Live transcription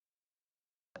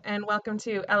and welcome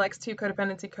to LX2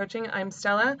 Codependency Coaching. I'm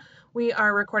Stella. We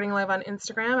are recording live on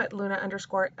Instagram at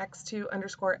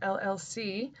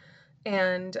Luna_X2_LLC,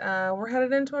 and we're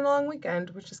headed into a long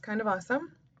weekend, which is kind of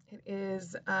awesome. It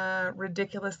is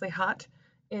ridiculously hot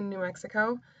in New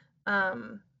Mexico.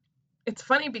 It's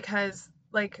funny because,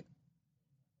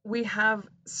 we have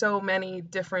so many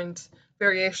different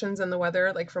variations in the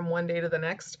weather, like from one day to the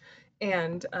next.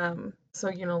 And so,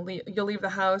 you'll leave the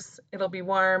house, it'll be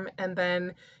warm, and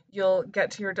then you'll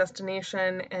get to your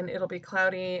destination and it'll be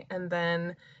cloudy, and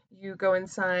then you go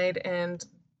inside and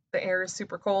the air is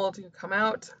super cold. You come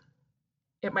out,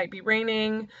 it might be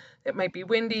raining, it might be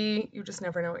windy, you just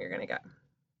never know what you're going to get,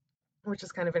 which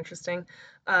is kind of interesting.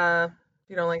 If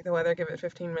you don't like the weather, give it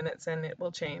 15 minutes and it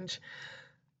will change.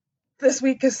 This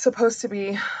week is supposed to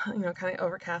be, kind of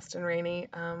overcast and rainy.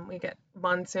 We get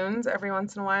monsoons every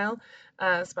once in a while,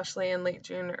 especially in late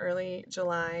June, early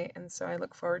July, and so I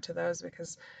look forward to those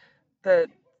because it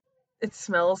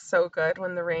smells so good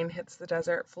when the rain hits the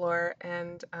desert floor,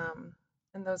 and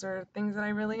those are things that I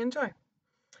really enjoy.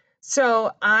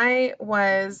 So I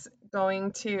was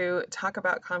going to talk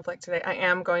about conflict today. I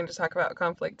am going to talk about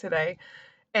conflict today.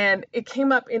 And it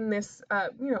came up in this,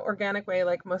 organic way,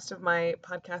 like most of my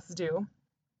podcasts do. I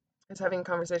was having a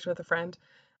conversation with a friend,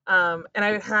 and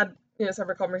I had,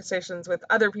 several conversations with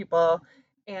other people,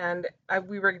 and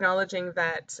we were acknowledging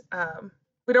that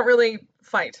we don't really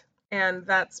fight, and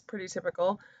that's pretty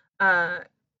typical.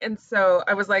 And so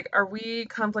I was like, are we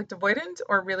conflict avoidant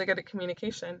or really good at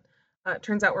communication? It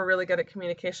turns out we're really good at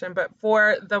communication, but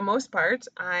for the most part,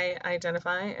 I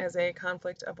identify as a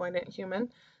conflict avoidant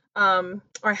human, or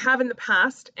I have in the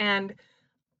past, and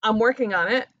I'm working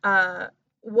on it.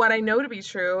 What I know to be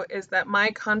true is that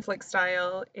my conflict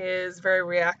style is very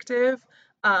reactive,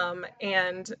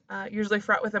 and usually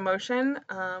fraught with emotion,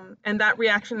 and that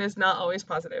reaction is not always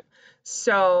positive.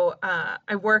 So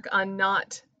I work on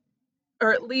not,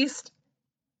 or at least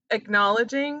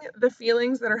acknowledging the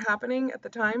feelings that are happening at the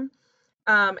time,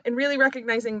 and really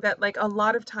recognizing that, like, a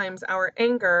lot of times our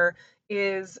anger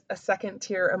is a second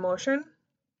tier emotion.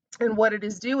 And what it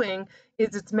is doing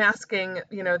is it's masking,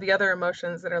 the other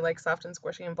emotions that are like soft and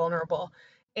squishy and vulnerable.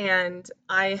 And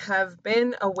I have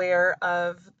been aware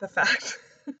of the fact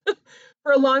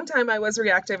for a long time I was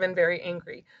reactive and very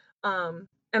angry. And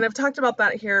I've talked about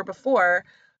that here before.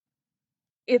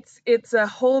 It's a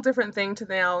whole different thing to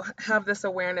now have this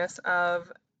awareness of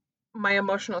my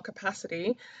emotional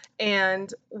capacity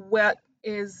and what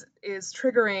is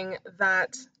triggering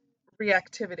that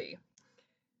reactivity.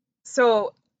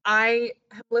 So I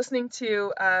am listening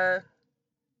to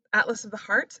Atlas of the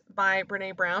Heart by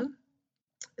Brene Brown.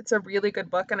 It's a really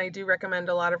good book, and I do recommend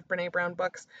a lot of Brene Brown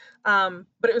books. But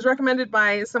it was recommended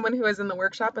by someone who was in the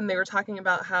workshop, and they were talking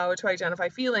about how to identify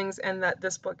feelings, and that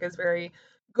this book is very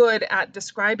good at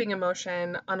describing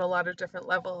emotion on a lot of different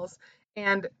levels.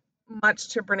 And much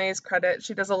to Brene's credit,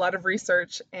 she does a lot of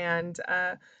research and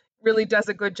really does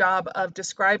a good job of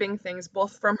describing things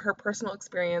both from her personal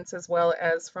experience as well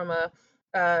as from a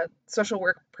social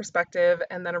work perspective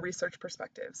and then a research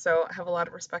perspective. So I have a lot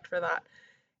of respect for that.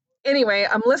 Anyway,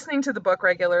 I'm listening to the book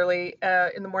regularly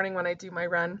in the morning when I do my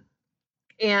run.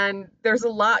 And there's a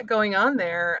lot going on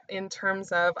there in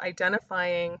terms of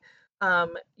identifying,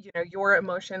 your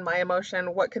emotion, my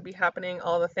emotion, what could be happening,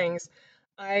 all the things.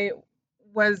 I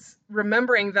was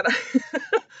remembering that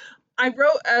I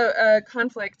wrote a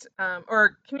conflict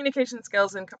or communication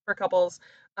skills for couples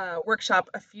workshop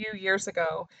a few years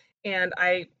ago, and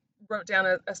I wrote down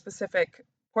a specific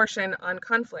portion on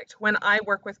conflict. When I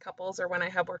work with couples, or when I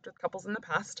have worked with couples in the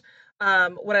past,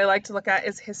 what I like to look at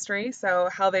is history. So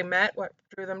how they met, what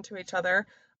drew them to each other,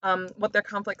 what their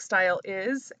conflict style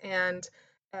is, and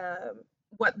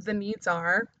what the needs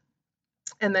are,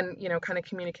 and then, kind of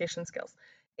communication skills.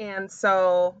 And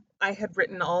so I had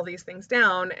written all these things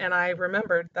down, and I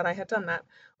remembered that I had done that,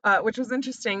 which was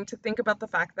interesting to think about the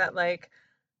fact that, like,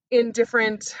 in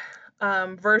different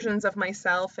versions of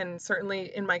myself, and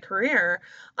certainly in my career,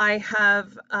 I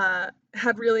have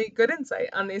had really good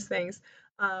insight on these things.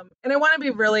 And I want to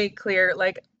be really clear,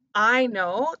 like, I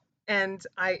know, and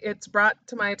it's brought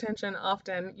to my attention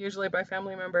often, usually by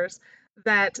family members,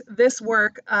 that this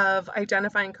work of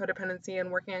identifying codependency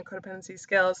and working on codependency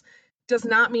skills does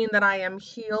not mean that I am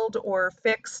healed or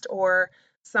fixed or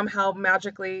somehow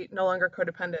magically no longer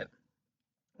codependent.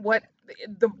 What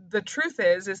the truth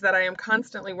is that I am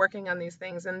constantly working on these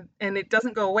things, and it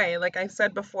doesn't go away. Like I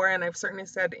said before, and I've certainly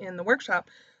said in the workshop,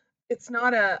 it's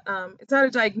not a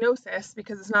diagnosis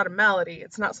because it's not a malady.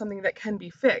 It's not something that can be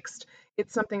fixed.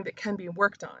 It's something that can be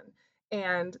worked on.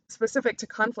 And specific to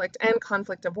conflict and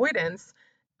conflict avoidance,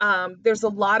 there's a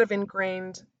lot of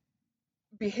ingrained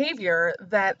behavior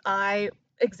that I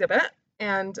exhibit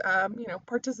and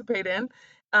participate in,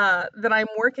 that I'm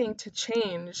working to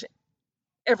change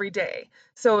every day.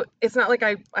 So it's not like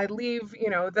I leave,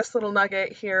 this little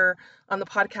nugget here on the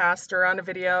podcast or on a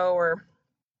video or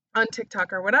on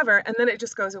TikTok or whatever, and then it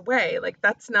just goes away. Like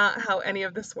that's not how any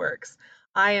of this works.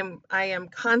 I am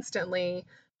constantly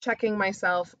checking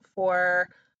myself for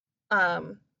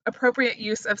appropriate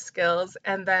use of skills,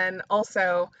 and then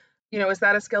also, is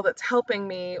that a skill that's helping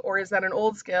me, or is that an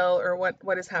old skill, or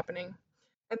what is happening?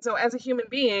 And so, as a human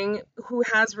being who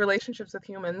has relationships with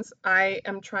humans, I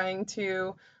am trying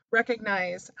to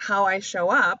recognize how I show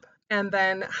up and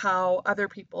then how other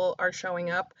people are showing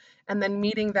up and then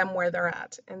meeting them where they're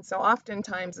at. And so,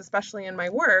 oftentimes, especially in my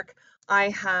work, I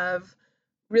have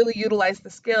really utilized the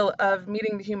skill of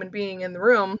meeting the human being in the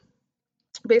room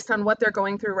based on what they're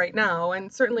going through right now.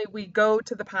 And certainly, we go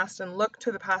to the past and look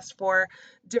to the past for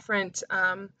different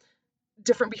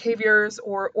different behaviors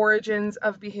or origins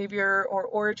of behavior or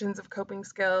origins of coping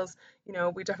skills.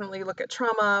 We definitely look at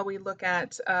trauma, we look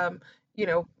at,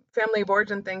 family of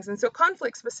origin things. And so,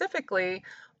 conflict specifically,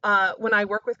 when I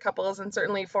work with couples, and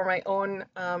certainly for my own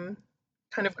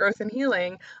kind of growth and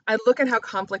healing, I look at how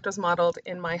conflict was modeled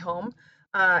in my home.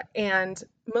 And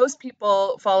most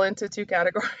people fall into two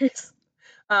categories.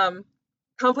 Um,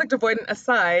 Conflict avoidant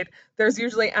aside, there's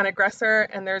usually an aggressor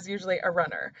and there's usually a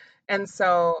runner. And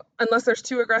so, unless there's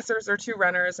two aggressors or two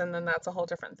runners, and then that's a whole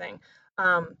different thing.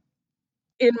 Um,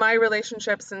 in my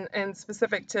relationships and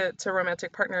specific to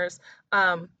romantic partners,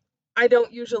 I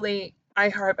don't usually,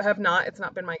 have not, it's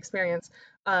not been my experience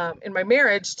in my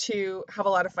marriage to have a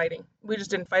lot of fighting. We just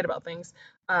didn't fight about things.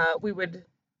 We would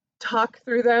talk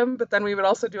through them, but then we would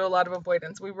also do a lot of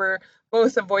avoidance. We were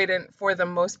both avoidant for the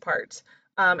most part.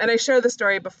 And I shared the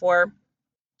story before,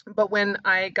 but when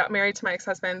I got married to my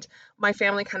ex-husband, my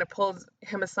family kind of pulled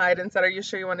him aside and said, "Are you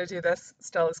sure you want to do this?"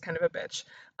 Still is kind of a bitch.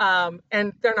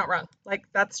 And they're not wrong. Like,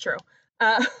 that's true.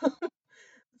 Uh,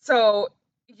 so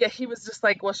yeah, he was just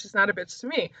like, "Well, she's not a bitch to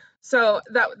me." So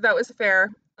that was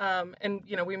fair. And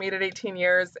we made it 18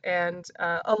 years, and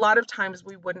a lot of times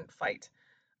we wouldn't fight.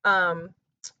 Um,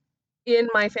 in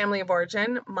my family of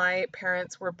origin, my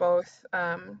parents were both,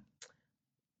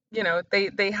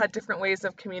 they had different ways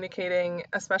of communicating,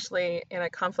 especially in a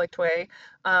conflict way.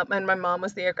 And my mom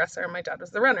was the aggressor, and my dad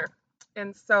was the runner.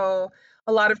 And so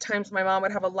a lot of times my mom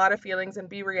would have a lot of feelings and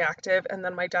be reactive, and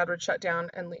then my dad would shut down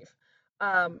and leave.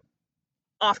 Um,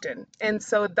 Often. And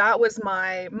so that was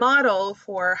my model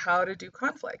for how to do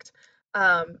conflict.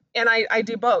 And I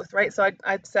do both, right? So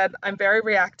I said I'm very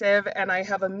reactive and I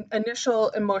have initial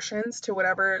emotions to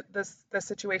whatever the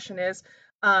situation is.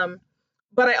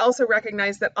 But I also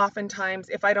recognize that oftentimes,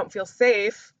 if I don't feel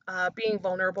safe being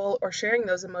vulnerable or sharing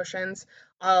those emotions,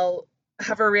 I'll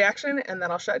have a reaction and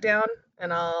then I'll shut down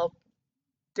and I'll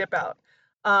dip out.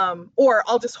 Or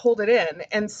I'll just hold it in.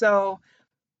 And so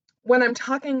when I'm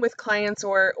talking with clients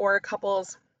or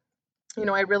couples,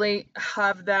 I really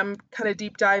have them kind of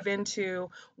deep dive into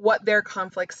what their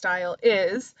conflict style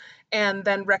is and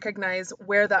then recognize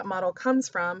where that model comes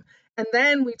from. And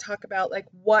then we talk about like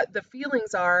what the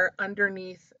feelings are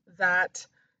underneath that,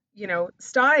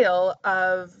 style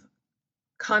of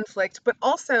conflict, but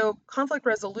also conflict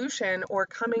resolution or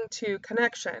coming to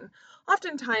connection.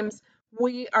 Oftentimes,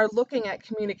 we are looking at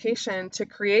communication to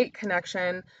create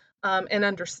connection and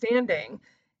understanding.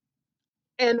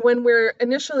 And when we're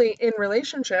initially in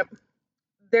relationship,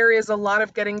 there is a lot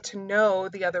of getting to know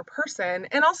the other person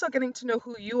and also getting to know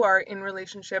who you are in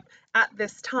relationship at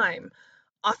this time.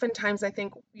 Oftentimes, I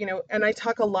think, and I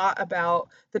talk a lot about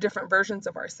the different versions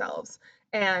of ourselves.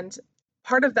 And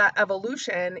part of that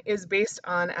evolution is based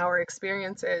on our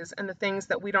experiences and the things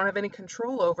that we don't have any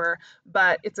control over,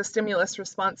 but it's a stimulus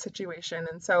response situation.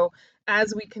 And so,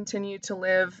 as we continue to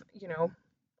live,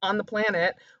 on the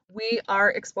planet, we are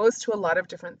exposed to a lot of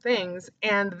different things,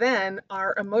 and then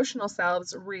our emotional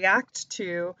selves react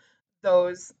to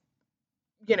those,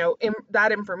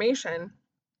 that information.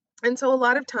 And so a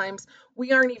lot of times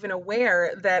we aren't even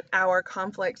aware that our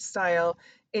conflict style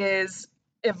is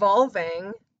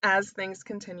evolving as things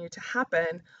continue to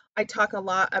happen. I talk a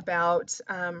lot about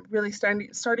really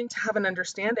starting to have an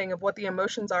understanding of what the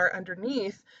emotions are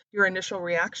underneath your initial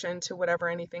reaction to whatever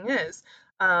anything is.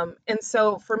 And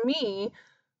so for me,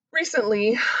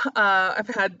 recently, I've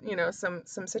had some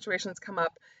situations come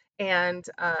up, and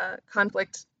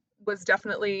conflict was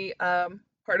definitely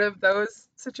part of those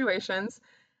situations.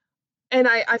 And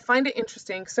I find it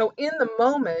interesting. So in the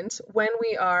moment when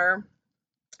we are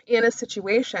in a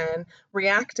situation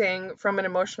reacting from an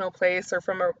emotional place or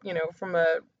from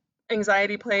a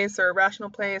anxiety place or a rational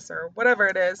place or whatever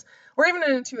it is, or even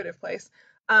an intuitive place,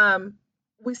 um,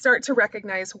 we start to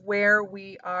recognize where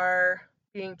we are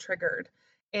being triggered.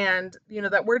 And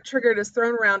that word triggered is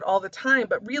thrown around all the time,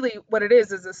 but really what it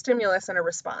is a stimulus and a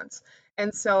response.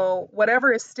 And so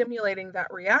whatever is stimulating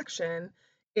that reaction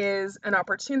is an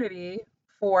opportunity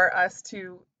for us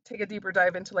to take a deeper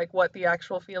dive into like what the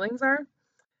actual feelings are.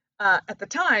 At the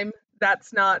time,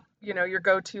 that's not, your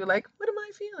go-to, like, what am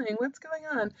I feeling? What's going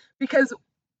on? Because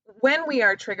when we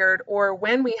are triggered or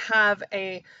when we have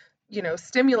a,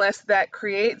 stimulus that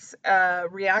creates a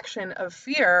reaction of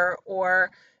fear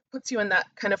or puts you in that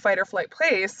kind of fight or flight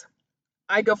place,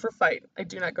 I go for fight. I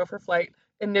do not go for flight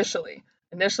initially.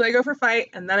 Initially, I go for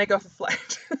fight and then I go for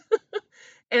flight.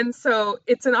 And so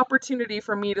it's an opportunity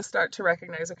for me to start to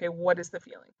recognize, okay, what is the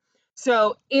feeling?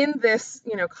 So in this,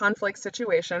 conflict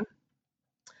situation,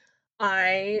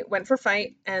 I went for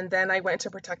fight and then I went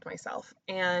to protect myself.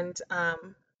 And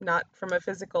not from a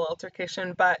physical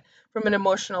altercation, but from an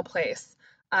emotional place.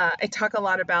 I talk a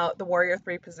lot about the warrior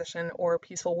three position or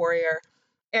peaceful warrior.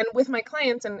 And with my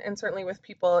clients and certainly with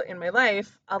people in my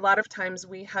life, a lot of times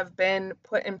we have been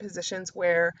put in positions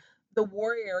where the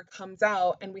warrior comes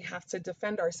out and we have to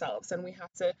defend ourselves and we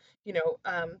have to,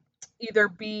 either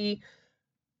be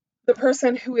the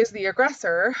person who is the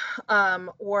aggressor,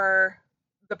 or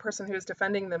the person who is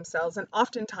defending themselves. And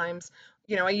oftentimes,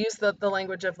 I use the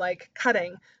language of like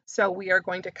cutting. So we are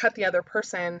going to cut the other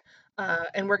person,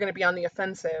 and we're going to be on the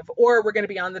offensive, or we're going to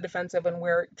be on the defensive and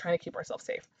we're trying to keep ourselves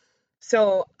safe.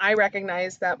 So I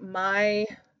recognize that my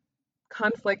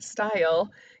conflict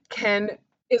style can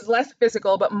is less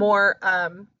physical but more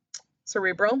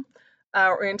cerebral,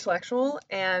 or intellectual.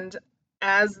 And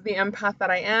as the empath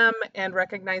that I am, and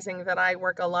recognizing that I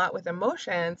work a lot with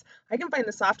emotions, I can find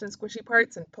the soft and squishy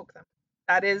parts and poke them.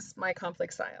 That is my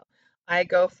conflict style. I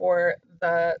go for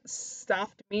the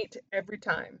soft meat every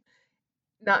time.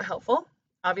 Not helpful,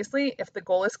 obviously, if the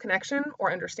goal is connection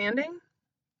or understanding,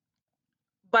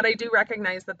 but I do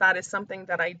recognize that that is something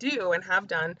that I do and have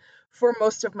done for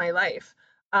most of my life.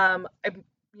 I've,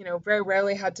 very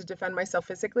rarely had to defend myself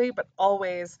physically, but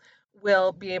always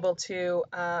will be able to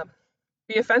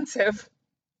be offensive,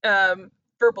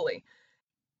 verbally.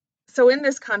 So in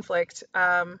this conflict,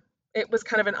 it was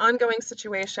kind of an ongoing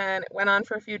situation. It went on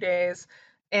for a few days,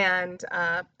 and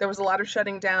there was a lot of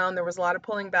shutting down. There was a lot of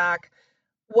pulling back.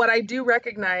 What I do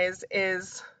recognize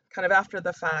is kind of after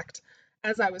the fact,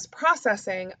 as I was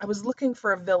processing, I was looking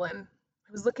for a villain.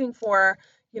 I was looking for,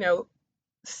 you know,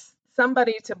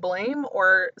 somebody to blame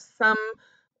or some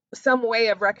way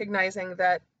of recognizing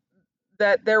that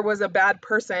there was a bad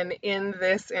person in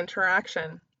this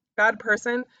interaction. Bad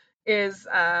person is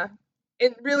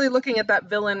it really looking at that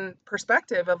villain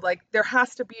perspective of like there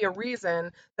has to be a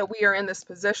reason that we are in this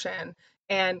position,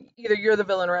 and either you're the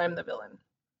villain or I'm the villain.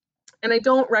 And I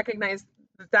don't recognize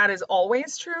that that is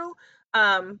always true.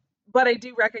 But I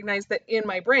do recognize that in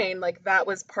my brain, like that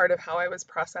was part of how I was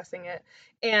processing it.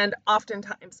 And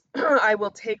oftentimes I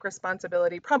will take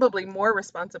responsibility, probably more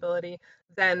responsibility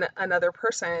than another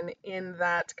person in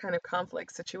that kind of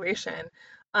conflict situation.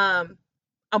 Um,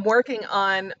 I'm working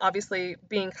on obviously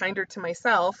being kinder to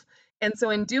myself. And so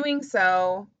in doing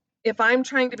so, if I'm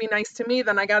trying to be nice to me,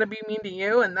 then I got to be mean to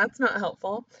you, and that's not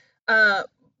helpful. Uh,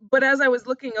 but as I was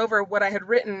looking over what I had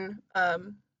written,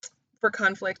 for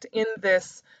conflict in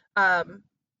this um,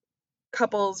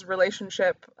 couples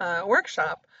relationship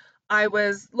workshop, I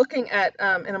was looking at,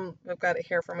 and I've got it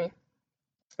here for me,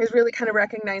 is really kind of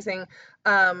recognizing,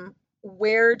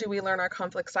 where do we learn our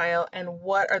conflict style and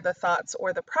what are the thoughts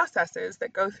or the processes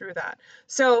that go through that.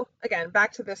 So again,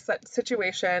 back to this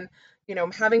situation,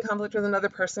 I'm having conflict with another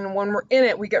person, and when we're in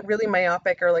it we get really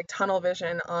myopic or like tunnel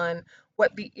vision on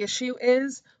what the issue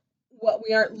is. What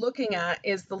we aren't looking at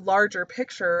is the larger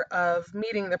picture of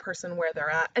meeting the person where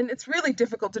they're at, and it's really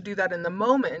difficult to do that in the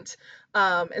moment.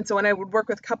 And so when I would work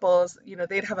with couples,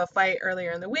 they'd have a fight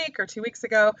earlier in the week or 2 weeks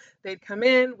ago, they'd come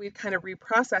in, we'd kind of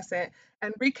reprocess it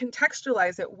and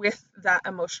recontextualize it with that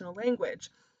emotional language.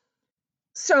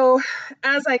 So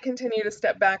as I continue to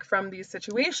step back from these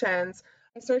situations,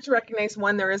 I start to recognize,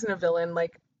 one, there isn't a villain.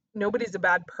 Like, nobody's a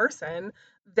bad person.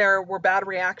 There were bad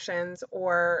reactions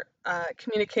or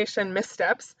communication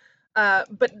missteps,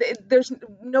 but there's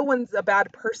no one's a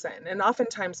bad person. And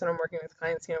oftentimes when I'm working with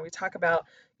clients, we talk about,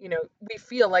 we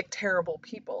feel like terrible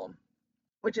people,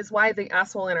 which is why the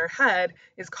asshole in our head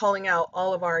is calling out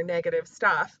all of our negative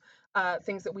stuff,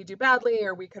 things that we do badly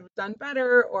or we could have done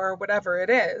better or whatever it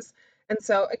is. And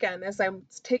so, again, as I'm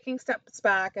taking steps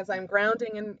back, as I'm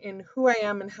grounding in who I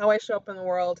am and how I show up in the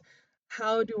world,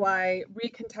 how do I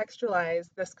recontextualize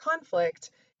this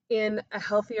conflict in a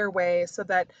healthier way so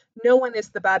that no one is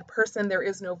the bad person, there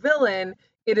is no villain.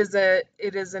 It is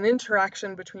an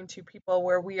interaction between two people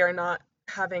where we are not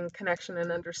having connection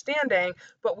and understanding,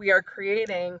 but we are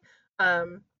creating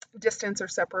um, distance or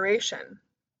separation.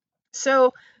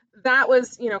 So that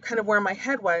was, kind of where my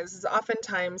head was, is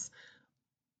oftentimes,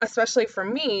 especially for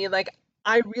me, like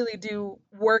I really do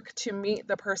work to meet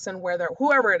the person where they're,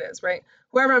 whoever it is, right?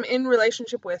 Whoever I'm in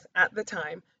relationship with at the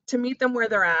time, to meet them where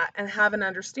they're at and have an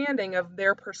understanding of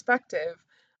their perspective.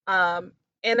 Um,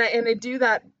 and I do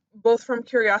that both from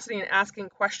curiosity and asking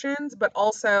questions, but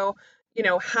also,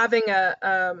 having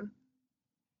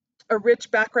a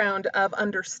rich background of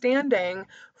understanding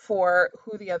for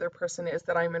who the other person is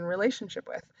that I'm in relationship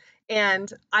with.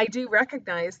 And I do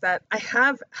recognize that I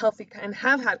have healthy and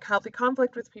have had healthy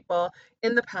conflict with people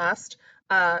in the past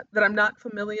that I'm not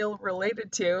familial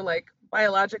related to, like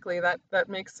biologically, that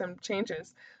makes some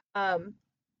changes. Um,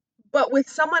 but with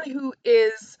someone who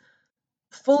is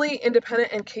fully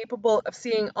independent and capable of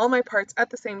seeing all my parts at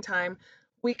the same time,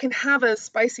 we can have a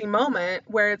spicy moment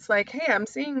where it's like, hey, I'm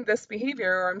seeing this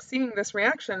behavior or I'm seeing this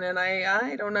reaction and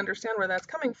I don't understand where that's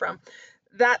coming from.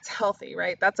 That's healthy,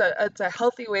 right? It's a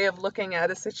healthy way of looking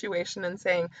at a situation and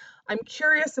saying, I'm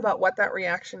curious about what that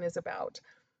reaction is about.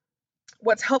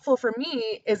 What's helpful for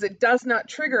me is it does not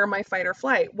trigger my fight or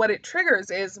flight. What it triggers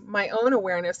is my own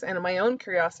awareness and my own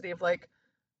curiosity of like,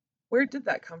 where did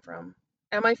that come from?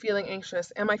 Am I feeling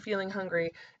anxious? Am I feeling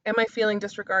hungry? Am I feeling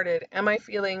disregarded? Am I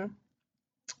feeling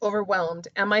overwhelmed?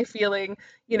 Am I feeling,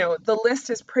 the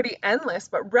list is pretty endless,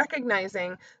 but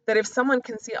recognizing that if someone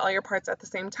can see all your parts at the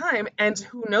same time and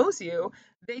who knows you,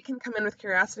 they can come in with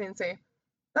curiosity and say,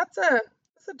 that's a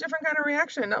different kind of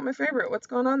reaction, not my favorite. What's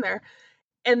going on there?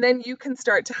 And then you can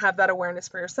start to have that awareness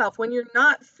for yourself when you're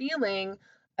not feeling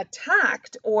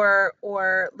attacked or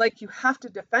like you have to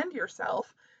defend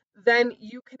yourself. Then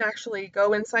you can actually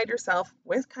go inside yourself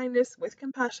with kindness, with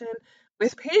compassion,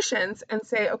 with patience, and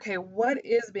say, okay, what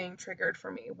is being triggered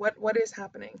for me? What is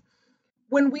happening?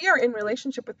 When we are in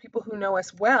relationship with people who know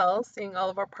us well, seeing all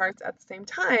of our parts at the same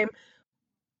time,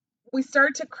 we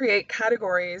start to create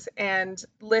categories and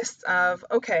lists of,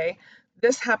 okay,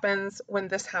 this happens when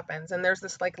this happens. And there's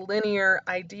this like linear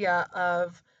idea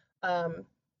of um,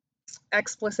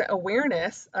 explicit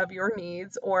awareness of your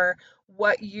needs or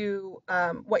what you're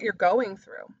going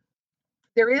through.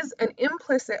 There is an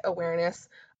implicit awareness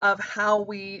of how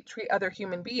we treat other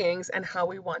human beings and how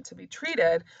we want to be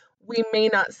treated. We may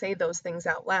not say those things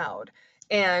out loud.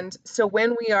 And so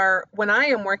when I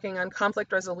am working on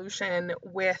conflict resolution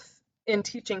with in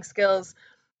teaching skills,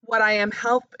 what I am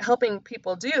helping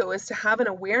people do is to have an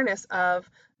awareness of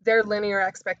their linear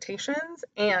expectations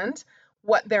and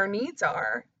what their needs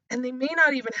are. And they may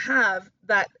not even have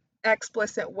that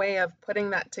explicit way of putting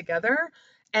that together,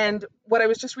 and what I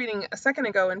was just reading a second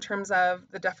ago in terms of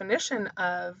the definition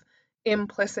of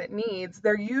implicit needs,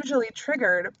 they're usually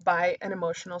triggered by an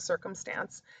emotional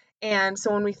circumstance. And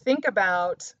so when we think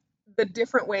about the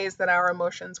different ways that our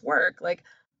emotions work, like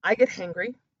I get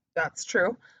hangry, that's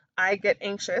true. I get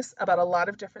anxious about a lot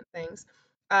of different things.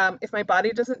 If my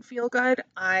body doesn't feel good,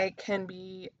 I can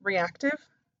be reactive.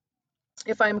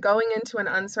 If I'm going into an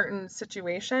uncertain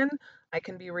situation, I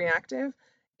can be reactive.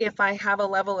 If I have a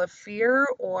level of fear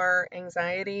or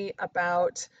anxiety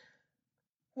about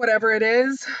whatever it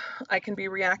is, I can be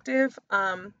reactive.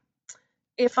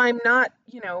 If I'm not,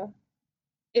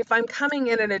 if I'm coming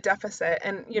in at a deficit,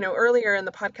 and, earlier in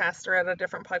the podcast or at a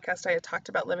different podcast, I had talked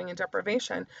about living in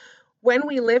deprivation. When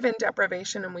we live in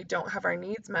deprivation and we don't have our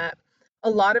needs met, a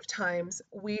lot of times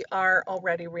we are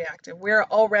already reactive. We're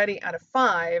already at a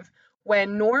 5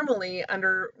 when normally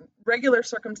under regular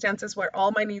circumstances where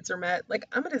all my needs are met, like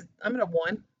I'm at a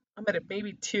 1, I'm at a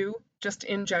maybe 2 just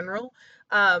in general.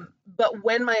 But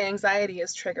when my anxiety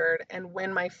is triggered and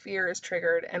when my fear is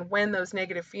triggered and when those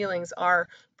negative feelings are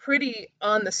pretty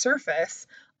on the surface,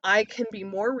 I can be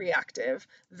more reactive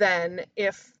than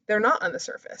if they're not on the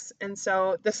surface. And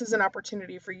so this is an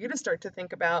opportunity for you to start to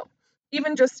think about,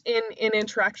 even just in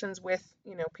interactions with,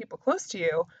 people close to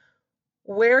you,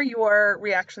 where your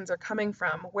reactions are coming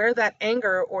from, where that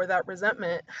anger or that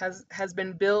resentment has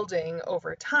been building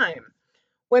over time.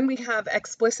 When we have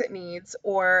explicit needs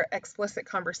or explicit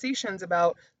conversations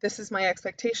about this is my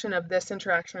expectation of this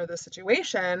interaction or this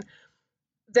situation,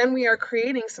 then we are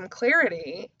creating some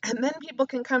clarity, and then people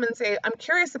can come and say, I'm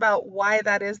curious about why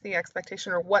that is the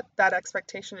expectation or what that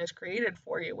expectation is created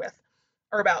for you with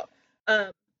or about.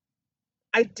 um,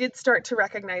 I did start to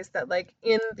recognize that, like,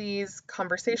 in these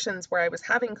conversations where I was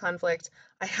having conflict,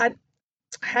 i had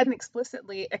I hadn't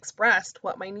explicitly expressed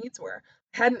what my needs were.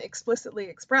 I hadn't explicitly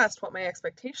expressed what my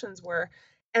expectations were.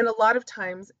 And a lot of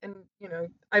times, and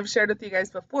I've shared with you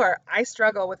guys before, I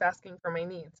struggle with asking for my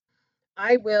needs.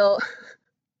 I will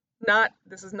not,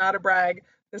 this is not a brag,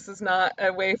 this is not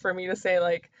a way for me to say,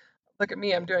 like, look at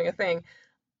me, I'm doing a thing.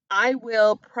 I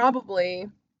will probably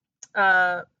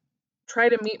uh, try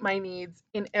to meet my needs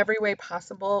in every way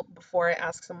possible before I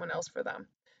ask someone else for them.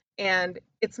 And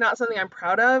it's not something I'm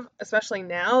proud of, especially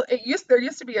now. There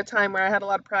used to be a time where I had a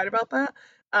lot of pride about that.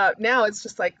 Now it's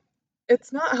just like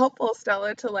it's not helpful,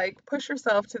 Stella, to like push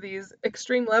yourself to these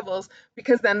extreme levels,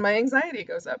 because then my anxiety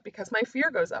goes up, because my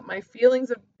fear goes up, my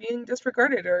feelings of being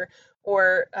disregarded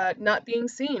or not being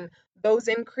seen, those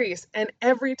increase. And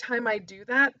every time I do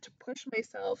that to push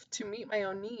myself to meet my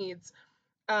own needs,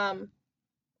 um,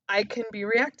 I can be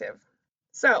reactive.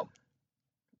 So,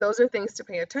 those are things to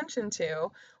pay attention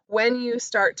to when you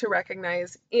start to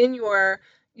recognize in your,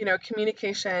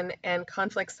 communication and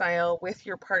conflict style with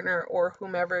your partner or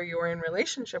whomever you're in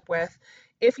relationship with.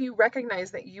 If you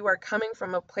recognize that you are coming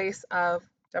from a place of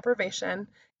deprivation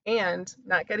and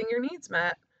not getting your needs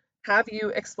met, have you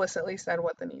explicitly said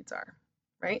what the needs are?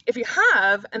 Right? If you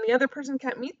have and the other person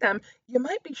can't meet them, you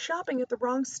might be shopping at the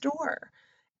wrong store.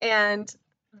 And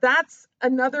that's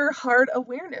another hard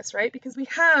awareness, right? Because we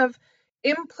have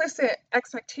implicit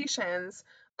expectations,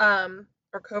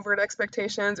 or covert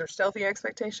expectations or stealthy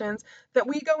expectations that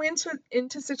we go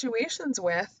into situations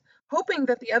with, hoping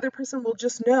that the other person will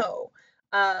just know.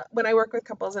 When I work with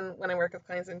couples and when I work with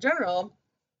clients in general,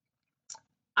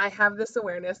 I have this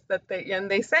awareness that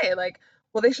they say, like,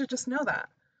 well, they should just know that.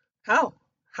 How?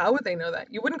 How would they know that?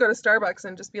 You wouldn't go to Starbucks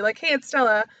and just be like, hey, it's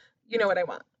Stella, you know what I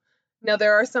want. Now,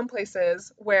 there are some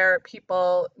places where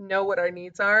people know what our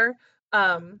needs are.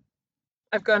 Um,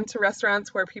 I've gone to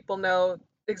restaurants where people know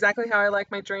exactly how I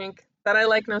like my drink, that I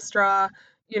like no straw,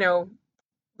 you know,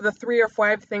 the 3 or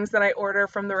 5 things that I order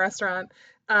from the restaurant.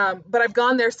 But I've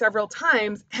gone there several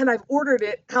times and I've ordered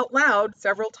it out loud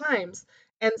several times.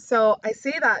 And so I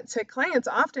say that to clients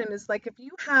often is like, if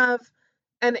you have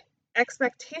an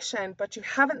expectation, but you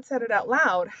haven't said it out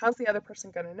loud, how's the other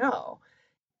person going to know?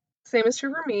 Same is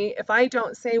true for me. If I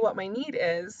don't say what my need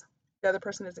is, the other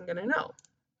person isn't going to know.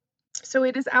 So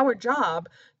it is our job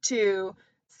to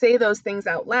say those things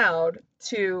out loud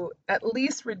to at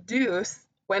least reduce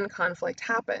when conflict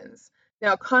happens.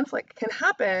 Now, conflict can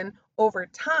happen over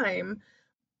time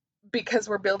because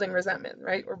we're building resentment,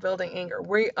 right? We're building anger.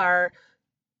 We are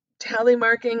tally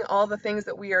marking all the things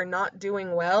that we are not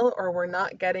doing well or we're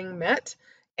not getting met.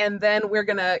 And then we're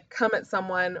going to come at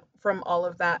someone from all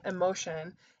of that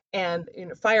emotion and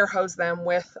fire hose them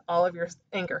with all of your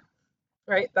anger,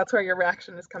 right? That's where your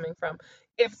reaction is coming from.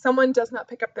 If someone does not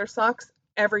pick up their socks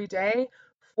every day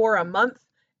for a month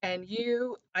and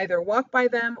you either walk by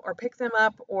them or pick them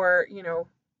up or,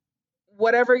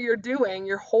 whatever you're doing,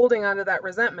 you're holding onto that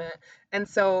resentment. And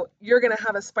so you're going to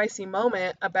have a spicy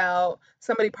moment about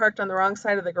somebody parked on the wrong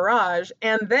side of the garage.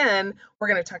 And then we're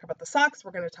going to talk about the socks.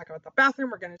 We're going to talk about the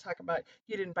bathroom. We're going to talk about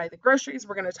you didn't buy the groceries.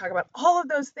 We're going to talk about all of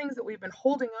those things that we've been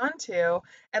holding on to.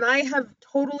 And I have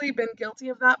totally been guilty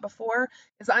of that before,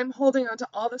 is I'm holding on to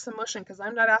all this emotion because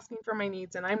I'm not asking for my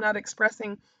needs and I'm not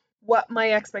expressing what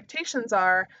my expectations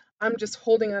are. I'm just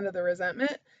holding onto the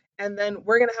resentment, and then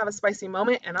we're going to have a spicy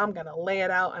moment and I'm going to lay it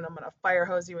out and I'm going to fire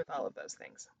hose you with all of those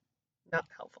things. Not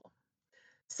helpful.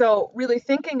 So, really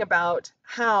thinking about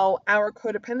how our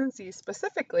codependency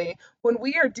specifically, when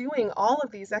we are doing all of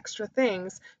these extra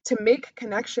things to make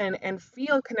connection and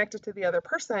feel connected to the other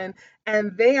person,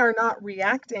 and they are not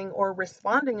reacting or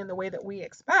responding in the way that we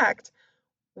expect,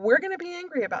 we're going to be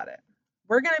angry about it.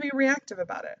 We're going to be reactive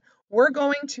about it. We're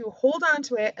going to hold on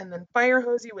to it and then fire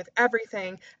hose you with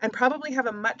everything and probably have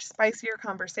a much spicier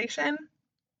conversation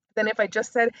than if I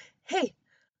just said, hey,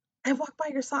 I walked by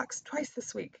your socks twice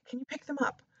this week. Can you pick them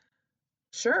up?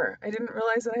 Sure, I didn't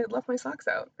realize that I had left my socks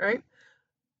out, right?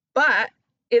 But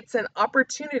it's an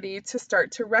opportunity to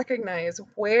start to recognize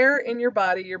where in your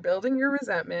body you're building your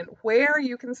resentment, where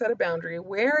you can set a boundary,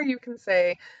 where you can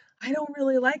say, I don't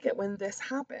really like it when this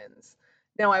happens.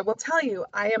 Now, I will tell you,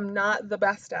 I am not the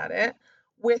best at it.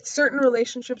 With certain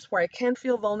relationships where I can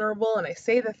feel vulnerable and I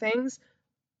say the things,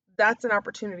 that's an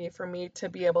opportunity for me to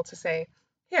be able to say,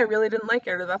 hey, I really didn't like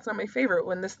it, or that's not my favorite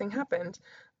when this thing happened.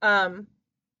 Um,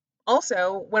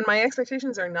 Also, when my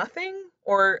expectations are nothing,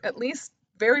 or at least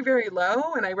very, very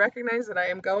low, and I recognize that I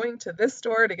am going to this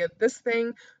store to get this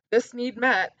thing, this need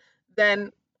met,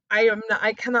 then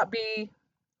I cannot be,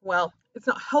 well, it's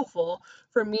not helpful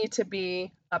for me to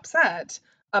be upset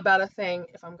about a thing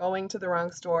if I'm going to the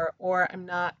wrong store or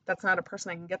that's not a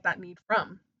person I can get that need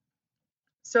from.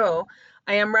 So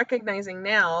I am recognizing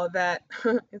now that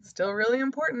it's still really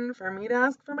important for me to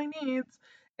ask for my needs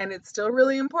And it's still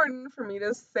really important for me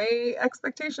to say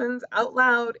expectations out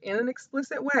loud in an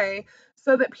explicit way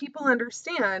so that people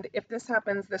understand if this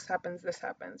happens, this happens, this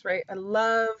happens, right? I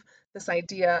love this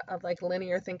idea of like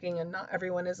linear thinking, and not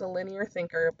everyone is a linear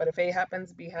thinker, but if A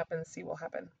happens, B happens, C will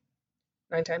happen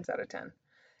 9 times out of 10.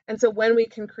 And so when we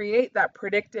can create that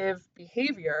predictive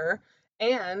behavior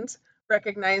and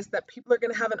recognize that people are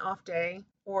going to have an off day,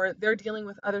 or they're dealing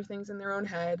with other things in their own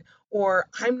head, or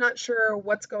I'm not sure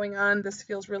what's going on, this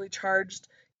feels really charged.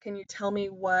 Can you tell me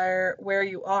where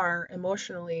you are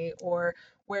emotionally, or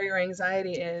where your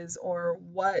anxiety is, or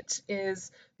what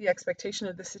is the expectation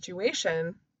of the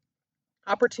situation?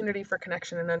 Opportunity for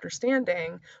connection and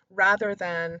understanding rather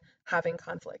than having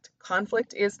conflict.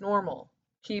 Conflict is normal.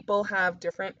 People have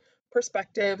different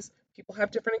perspectives, people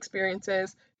have different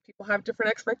experiences, people have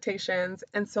different expectations.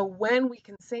 And so when we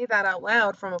can say that out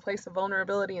loud from a place of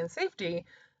vulnerability and safety,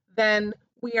 then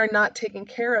we are not taking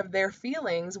care of their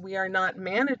feelings. We are not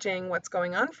managing what's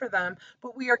going on for them,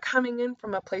 but we are coming in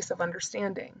from a place of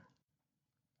understanding.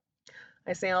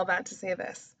 I say all that to say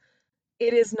this: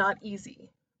 it is not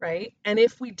easy, right? And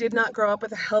if we did not grow up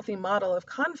with a healthy model of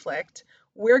conflict,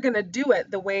 we're going to do it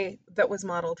the way that was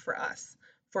modeled for us.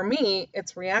 For me,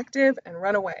 it's reactive and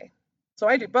run away. So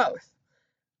I do both.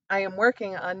 I am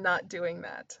working on not doing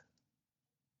that.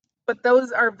 But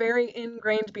those are very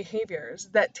ingrained behaviors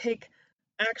that take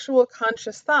actual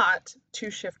conscious thought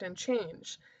to shift and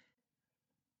change.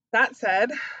 That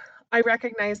said, I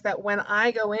recognize that when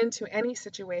I go into any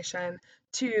situation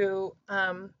to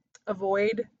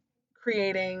avoid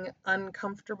creating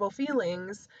uncomfortable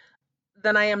feelings,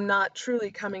 then I am not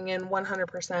truly coming in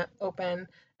 100% open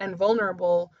and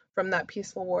vulnerable from that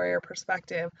peaceful warrior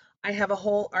perspective. I have a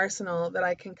whole arsenal that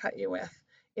I can cut you with.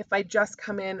 If I just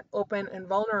come in open and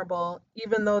vulnerable,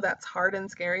 even though that's hard and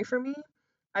scary for me,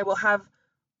 I will have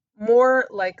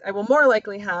I will more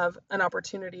likely have an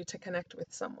opportunity to connect with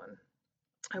someone.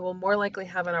 I will more likely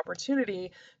have an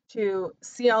opportunity to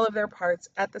see all of their parts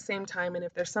at the same time. And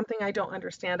if there's something I don't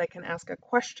understand, I can ask a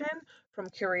question from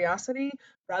curiosity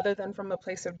rather than from a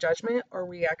place of judgment or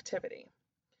reactivity.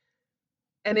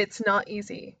 And it's not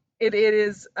easy. It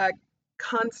is a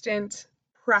constant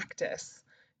practice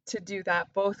to do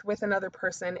that, both with another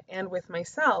person and with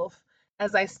myself,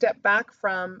 as I step back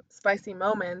from spicy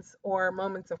moments or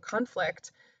moments of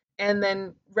conflict and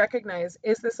then recognize,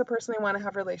 is this a person I want to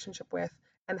have a relationship with?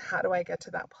 And how do I get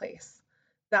to that place?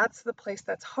 That's the place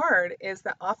that's hard, is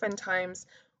that oftentimes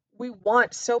we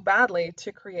want so badly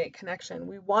to create connection.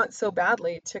 We want so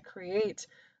badly to create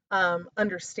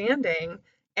understanding,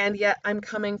 and yet I'm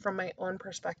coming from my own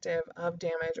perspective of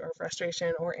damage or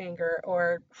frustration or anger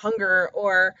or hunger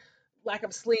or lack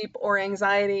of sleep or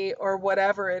anxiety or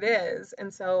whatever it is.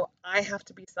 And so I have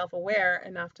to be self aware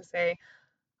enough to say,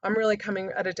 I'm really coming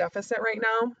at a deficit right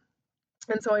now.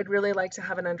 And so I'd really like to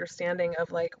have an understanding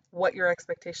of like what your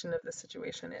expectation of the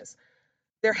situation is.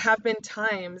 There have been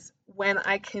times when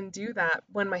I can do that,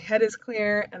 when my head is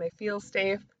clear and I feel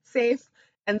safe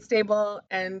and stable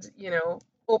and,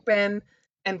 open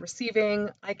and receiving.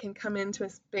 I can come into a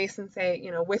space and say,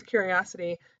 with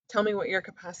curiosity, tell me what your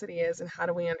capacity is and how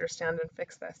do we understand and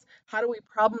fix this? How do we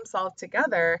problem solve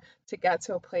together to get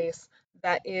to a place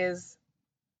that is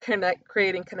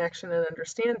creating connection and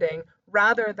understanding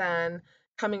rather than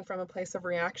coming from a place of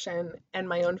reaction and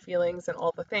my own feelings and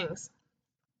all the things.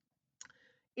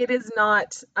 It is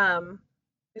not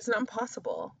it's not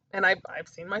impossible, and I've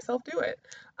seen myself do it,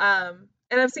 and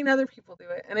I've seen other people do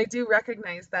it, and I do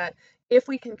recognize that if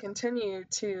we can continue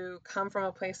to come from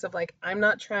a place of like, I'm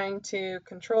not trying to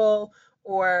control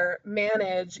or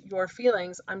manage your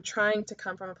feelings, I'm trying to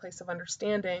come from a place of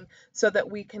understanding so that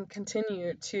we can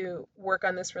continue to work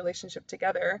on this relationship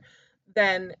together,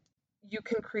 then you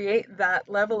can create that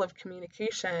level of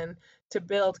communication to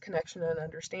build connection and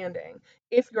understanding.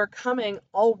 If you're coming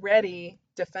already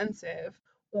defensive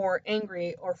or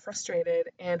angry or frustrated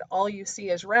and all you see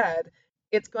is red,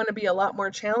 it's going to be a lot more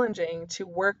challenging to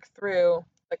work through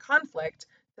the conflict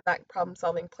to that problem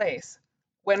solving place.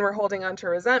 When we're holding on to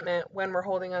resentment, when we're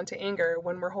holding on to anger,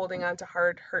 when we're holding on to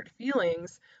hard hurt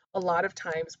feelings, a lot of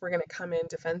times we're going to come in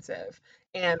defensive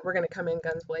and we're going to come in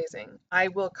guns blazing. I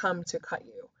will come to cut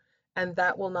you. And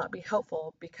that will not be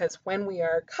helpful, because when we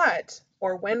are cut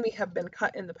or when we have been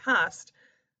cut in the past,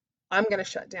 I'm going to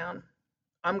shut down.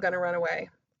 I'm going to run away.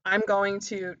 I'm going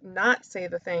to not say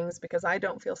the things because I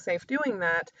don't feel safe doing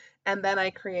that. And then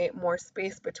I create more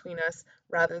space between us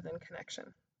rather than connection.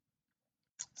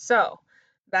 So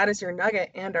that is your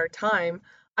nugget and our time.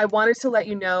 I wanted to let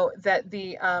you know that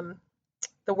the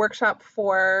The workshop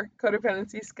for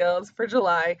codependency skills for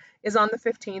July is on the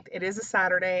 15th. It is a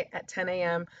Saturday at 10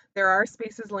 a.m. There are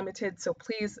spaces limited, so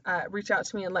please reach out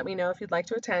to me and let me know if you'd like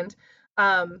to attend.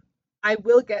 Um, I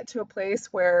will get to a place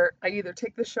where I either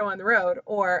take the show on the road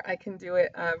or I can do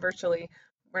it virtually.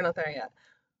 We're not there yet,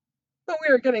 but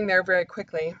we are getting there very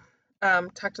quickly.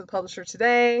 Talked to the publisher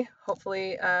today.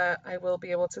 Hopefully, I will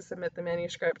be able to submit the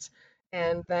manuscript,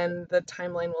 and then the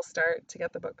timeline will start to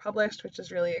get the book published, which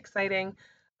is really exciting.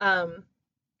 Um,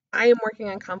 I am working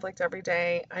on conflict every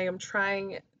day. I am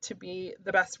trying to be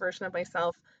the best version of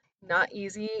myself. Not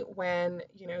easy when,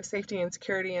 safety and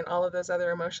security and all of those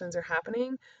other emotions are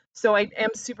happening. So I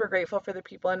am super grateful for the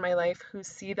people in my life who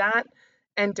see that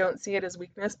and don't see it as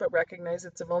weakness, but recognize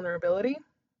it's a vulnerability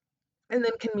and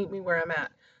then can meet me where I'm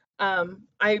at.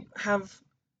 I have,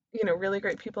 really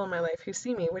great people in my life who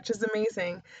see me, which is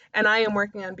amazing. And I am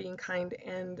working on being kind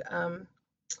and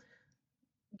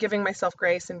giving myself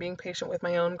grace and being patient with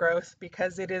my own growth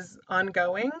because it is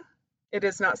ongoing. It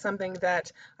is not something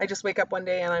that I just wake up one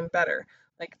day and I'm better.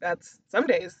 Like that's some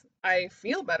days I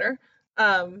feel better,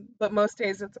 but most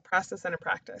days it's a process and a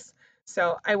practice.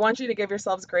 So I want you to give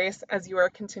yourselves grace as you are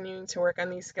continuing to work on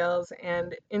these skills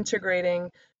and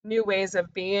integrating new ways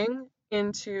of being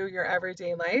into your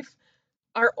everyday life.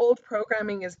 Our old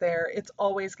programming is there. It's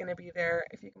always going to be there.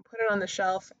 If you can put it on the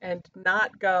shelf and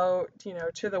not go,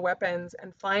 to the weapons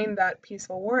and find that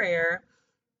peaceful warrior,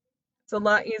 it's a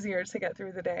lot easier to get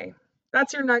through the day.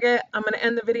 That's your nugget. I'm going to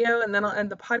end the video and then I'll end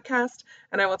the podcast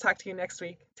and I will talk to you next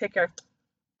week. Take care.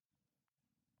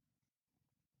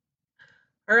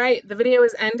 All right, the video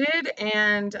is ended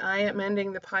and I am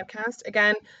ending the podcast.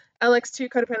 Again, LX2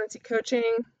 Codependency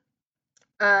Coaching.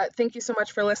 Thank you so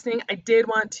much for listening. I did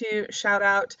want to shout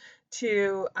out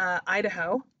to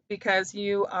Idaho because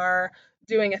you are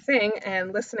doing a thing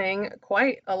and listening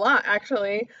quite a lot,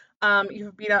 actually.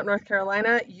 You've beat out North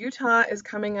Carolina. Utah is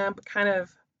coming up, kind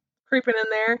of creeping in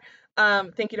there.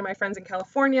 Thank you to my friends in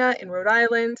California, in Rhode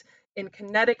Island, in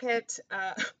Connecticut,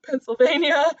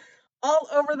 Pennsylvania, all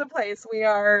over the place. We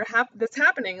are that's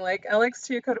happening. Like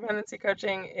LX2 Codependency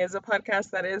Coaching is a podcast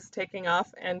that is taking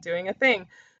off and doing a thing.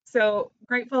 So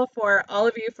grateful for all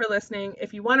of you for listening.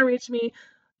 If you want to reach me,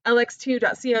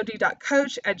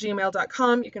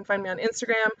 lx2.cod.coach@gmail.com. You can find me on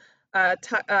Instagram,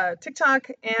 TikTok,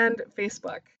 and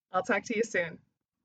Facebook. I'll talk to you soon.